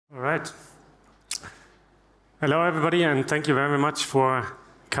right. Hello, everybody, and thank you very much for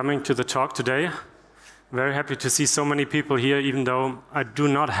coming to the talk today. Very happy to see so many people here, even though I do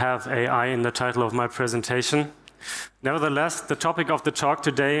not have AI in the title of my presentation. Nevertheless, the topic of the talk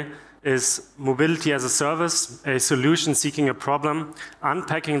today is mobility as a service, a solution seeking a problem,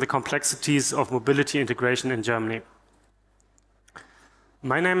 unpacking the complexities of mobility integration in Germany.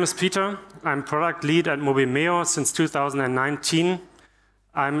 My name is Peter. I'm product lead at Mobimeo since 2019.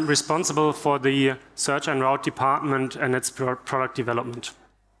 I'm responsible for the search and route department and its product development.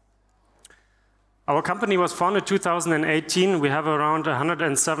 Our company was founded in 2018. We have around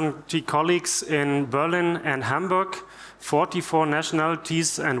 170 colleagues in Berlin and Hamburg, 44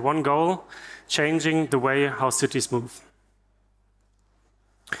 nationalities, and one goal: changing the way how cities move.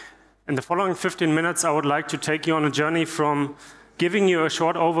 In the following 15 minutes, I would like to take you on a journey from giving you a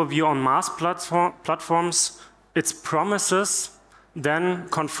short overview on MaaS platforms, its promises, then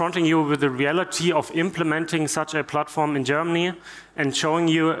confronting you with the reality of implementing such a platform in Germany and showing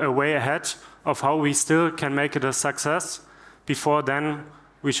you a way ahead of how we still can make it a success. Before then,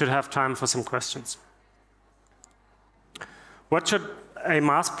 we should have time for some questions. What should a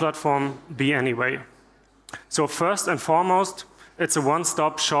MaaS platform be anyway? So first and foremost, it's a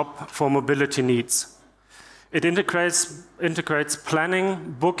one-stop shop for mobility needs. It integrates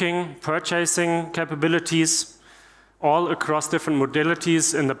planning, booking, purchasing capabilities, all across different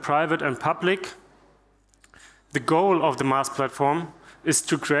modalities in the private and public. The goal of the MaaS platform is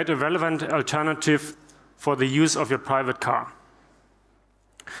to create a relevant alternative for the use of your private car.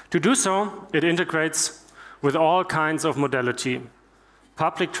 To do so, it integrates with all kinds of modality.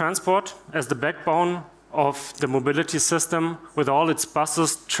 Public transport as the backbone of the mobility system with all its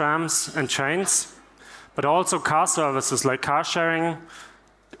buses, trams, and trains, but also car services like car sharing,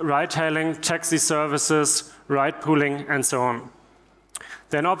 ride-hailing, taxi services, ride pooling, and so on.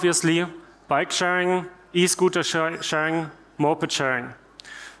 Then obviously, bike sharing, e-scooter sharing, moped sharing.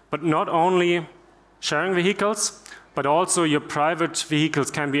 But not only sharing vehicles, but also your private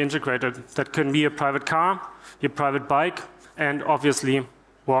vehicles can be integrated. That can be a private car, your private bike, and obviously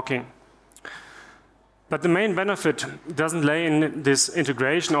walking. But the main benefit doesn't lay in this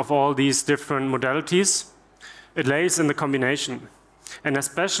integration of all these different modalities. It lays in the combination. And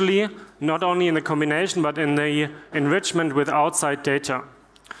especially, not only in the combination, but in the enrichment with outside data.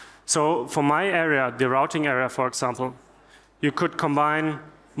 So for my area, the routing area, for example, you could combine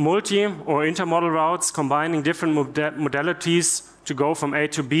multi- or intermodal routes, combining different modalities to go from A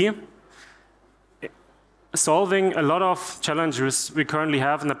to B, solving a lot of challenges we currently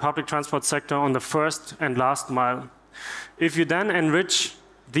have in the public transport sector on the first and last mile. If you then enrich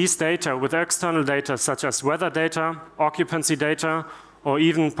these data with external data such as weather data, occupancy data, or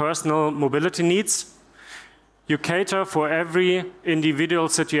even personal mobility needs, you cater for every individual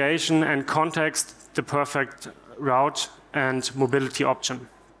situation and context the perfect route and mobility option.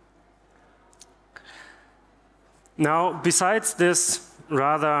 Now, besides this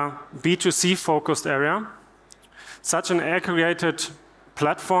rather B2C focused area, such an aggregated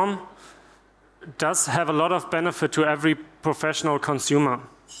platform does have a lot of benefit to every professional consumer,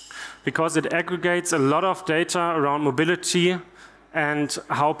 because it aggregates a lot of data around mobility and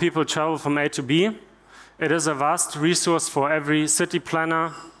how people travel from A to B. It is a vast resource for every city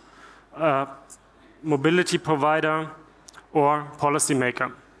planner, mobility provider, or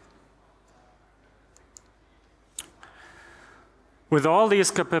policymaker. With all these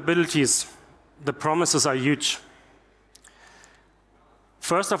capabilities, the promises are huge.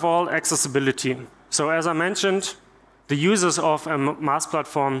 First of all, accessibility. So as I mentioned, the users of a MaaS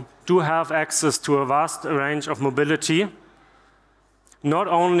platform do have access to a vast range of mobility, not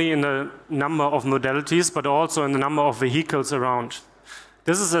only in the number of modalities, but also in the number of vehicles around.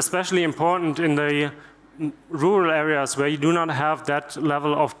 This is especially important in the rural areas where you do not have that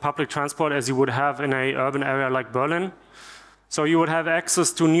level of public transport as you would have in an urban area like Berlin. So you would have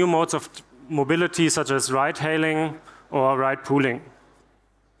access to new modes of mobility such as ride-hailing or ride pooling.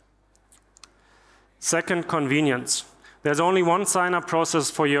 Second, convenience. There's only one sign-up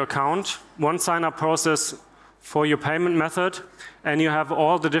process for your account, one sign-up process for your payment method, and you have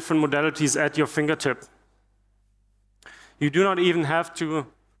all the different modalities at your fingertip. You do not even have to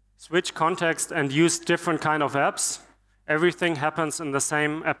switch context and use different kind of apps. Everything happens in the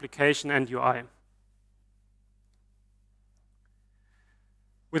same application and UI.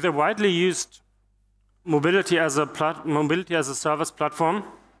 With a widely used mobility as a service platform,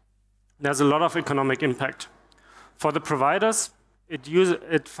 there's a lot of economic impact. For the providers,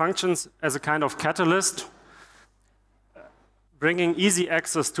 it functions as a kind of catalyst, bringing easy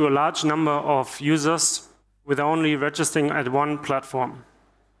access to a large number of users with only registering at one platform.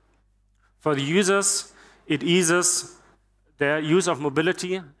 For the users, it eases their use of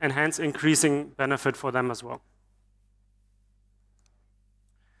mobility and hence increasing benefit for them as well.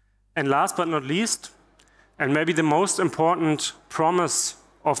 And last but not least, and maybe the most important promise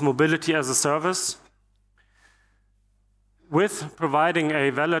of mobility as a service, with providing a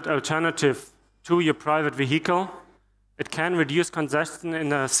valid alternative to your private vehicle, it can reduce congestion in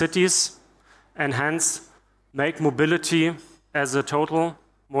the cities and hence make mobility as a total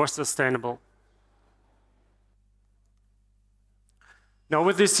more sustainable. Now,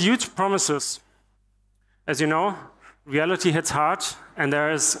 with these huge promises, as you know, reality hits hard and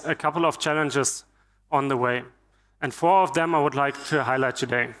there is a couple of challenges on the way. And 4 of them I would like to highlight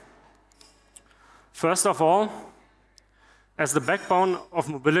today. First of all, as the backbone of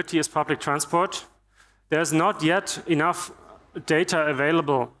mobility is public transport, there's not yet enough data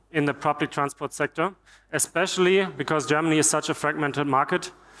available in the public transport sector, especially because Germany is such a fragmented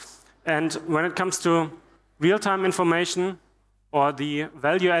market. And when it comes to real-time information or the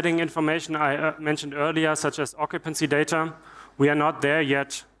value-adding information I mentioned earlier, such as occupancy data, we are not there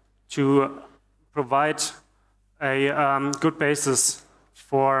yet to provide a good basis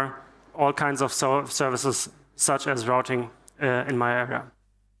for all kinds of services, such as routing in my area.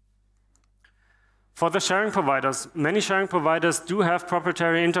 For the sharing providers, many sharing providers do have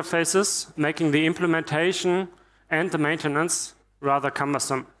proprietary interfaces, making the implementation and the maintenance rather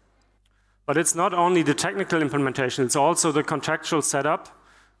cumbersome. But it's not only the technical implementation, it's also the contractual setup,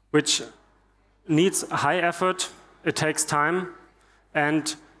 which needs high effort, it takes time,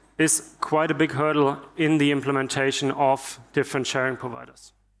 and is quite a big hurdle in the implementation of different sharing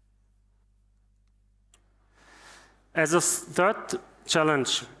providers. As a third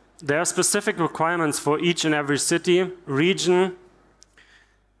challenge, there are specific requirements for each and every city, region,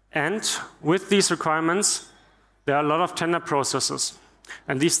 and with these requirements, there are a lot of tender processes.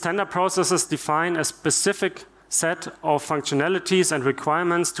 And these tender processes define a specific set of functionalities and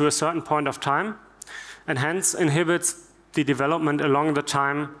requirements to a certain point of time, and hence inhibits the development along the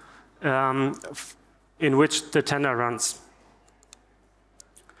time in which the tender runs.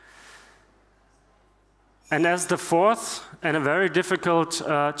 And as the fourth and a very difficult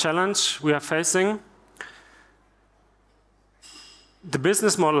challenge we are facing, the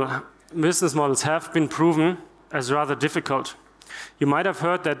business models have been proven as rather difficult. You might have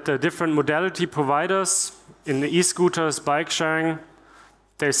heard that the different modality providers in the e-scooters, bike sharing,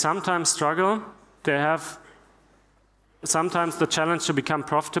 they sometimes struggle. They have sometimes the challenge to become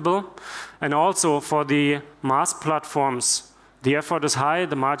profitable. And also for the MaaS platforms, the effort is high,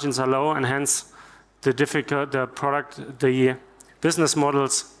 the margins are low, and hence the business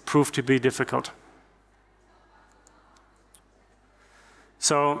models prove to be difficult.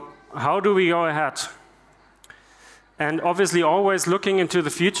 So how do we go ahead? And obviously always looking into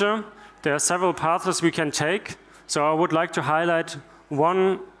the future, there are several paths we can take. So I would like to highlight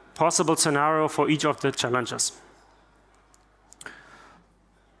one possible scenario for each of the challenges.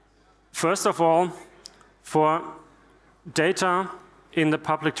 First of all, for data in the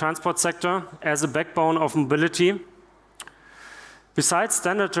public transport sector as a backbone of mobility. Besides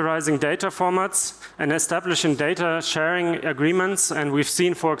standardizing data formats and establishing data sharing agreements, and we've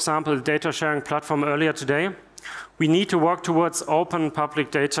seen, for example, the data sharing platform earlier today, we need to work towards open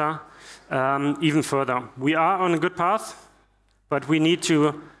public data even further. We are on a good path, but we need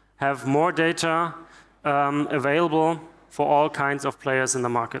to have more data available for all kinds of players in the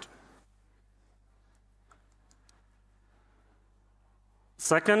market.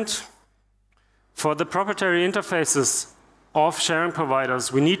 Second, for the proprietary interfaces of sharing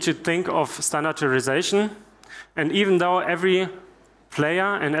providers, we need to think of standardization. And even though every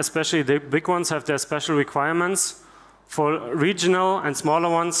player, and especially the big ones, have their special requirements, for regional and smaller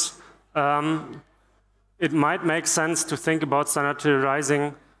ones, it might make sense to think about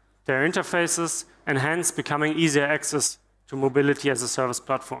standardizing their interfaces and hence becoming easier access to mobility as a service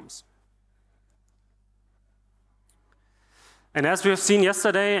platforms. And as we have seen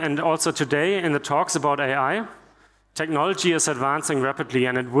yesterday and also today in the talks about AI, technology is advancing rapidly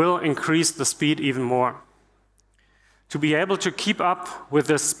and it will increase the speed even more. To be able to keep up with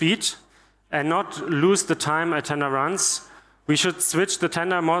this speed and not lose the time a tender runs, we should switch the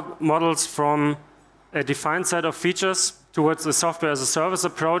tender models from a defined set of features towards a software as a service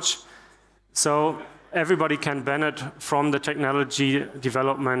approach, so everybody can benefit from the technology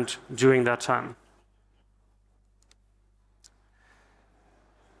development during that time.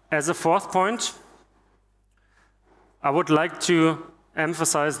 As a fourth point, I would like to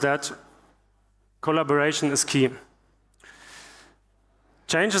emphasize that collaboration is key.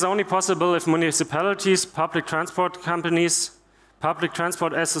 Change is only possible if municipalities, public transport companies, public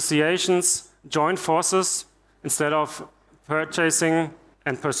transport associations join forces instead of purchasing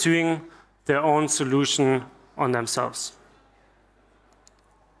and pursuing their own solution on themselves.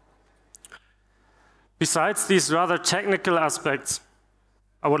 Besides these rather technical aspects,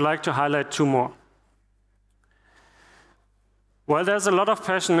 I would like to highlight two more. While there's a lot of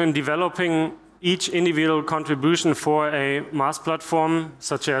passion in developing each individual contribution for a MaaS platform,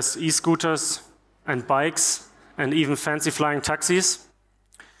 such as e-scooters and bikes and even fancy flying taxis,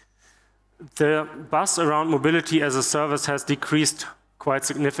 the buzz around mobility as a service has decreased quite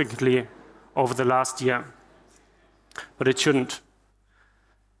significantly over the last year. But it shouldn't.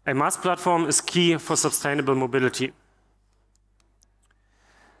 A MaaS platform is key for sustainable mobility.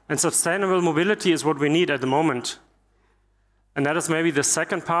 And sustainable mobility is what we need at the moment. And that is maybe the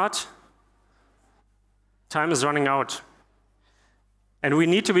second part. Time is running out. And we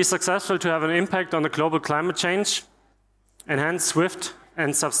need to be successful to have an impact on the global climate change, and hence swift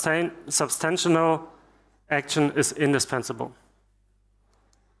and substantial action is indispensable.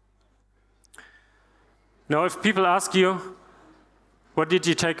 Now, if people ask you, what did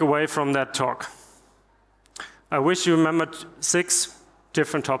you take away from that talk? I wish you remembered 6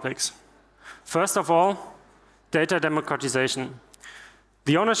 different topics. First of all, data democratization.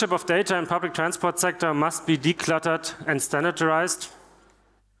 The ownership of data in public transport sector must be decluttered and standardized.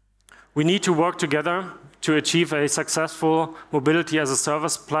 We need to work together to achieve a successful mobility as a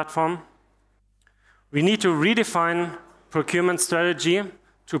service platform. We need to redefine procurement strategy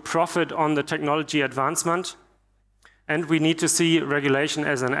to profit on the technology advancement. And we need to see regulation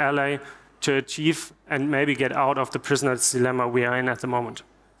as an ally to achieve and maybe get out of the prisoner's dilemma we are in at the moment.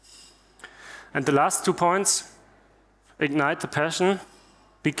 And the last 2 points, ignite the passion,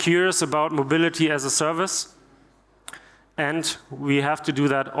 be curious about mobility as a service, and we have to do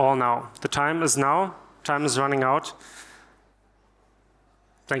that all now. The time is now, time is running out.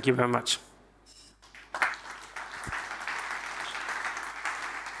 Thank you very much.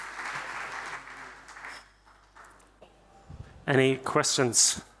 Any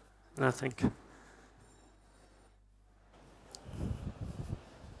questions? I think.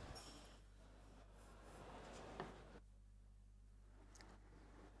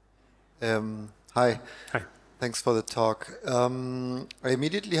 Hi. Hi. Thanks for the talk. I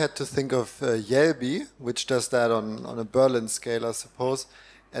immediately had to think of Yelby, which does that on a Berlin scale, I suppose.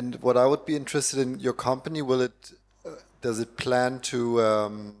 And what I would be interested in, your company, does it plan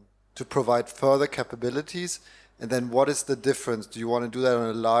to provide further capabilities? And then what is the difference? Do you want to do that on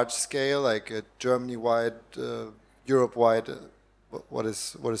a large scale, like Germany-wide, Europe-wide? What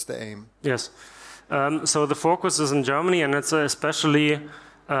is the aim? Yes. So the focus is in Germany, and it's especially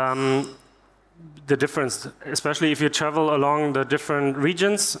the difference, especially if you travel along the different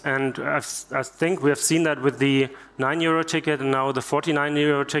regions. And I think we have seen that with the €9 ticket and now the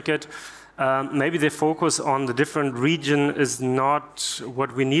 €49 ticket. Maybe the focus on the different region is not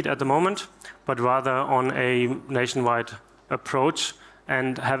what we need at the moment, but rather on a nationwide approach,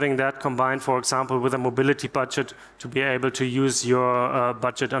 and having that combined, for example, with a mobility budget to be able to use your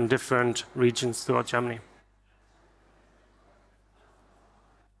budget on different regions throughout Germany.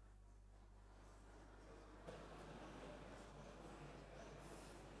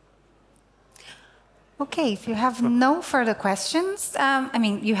 Okay, if you have no further questions, I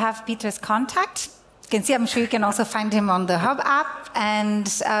mean, you have Peter's contact. You can see, I'm sure you can also find him on the Hub app, and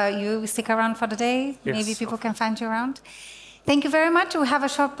you stick around for the day. Yes. Maybe people can find you around. Thank you very much. We'll have a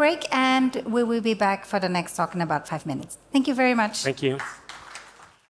short break, and we will be back for the next talk in about 5 minutes. Thank you very much. Thank you.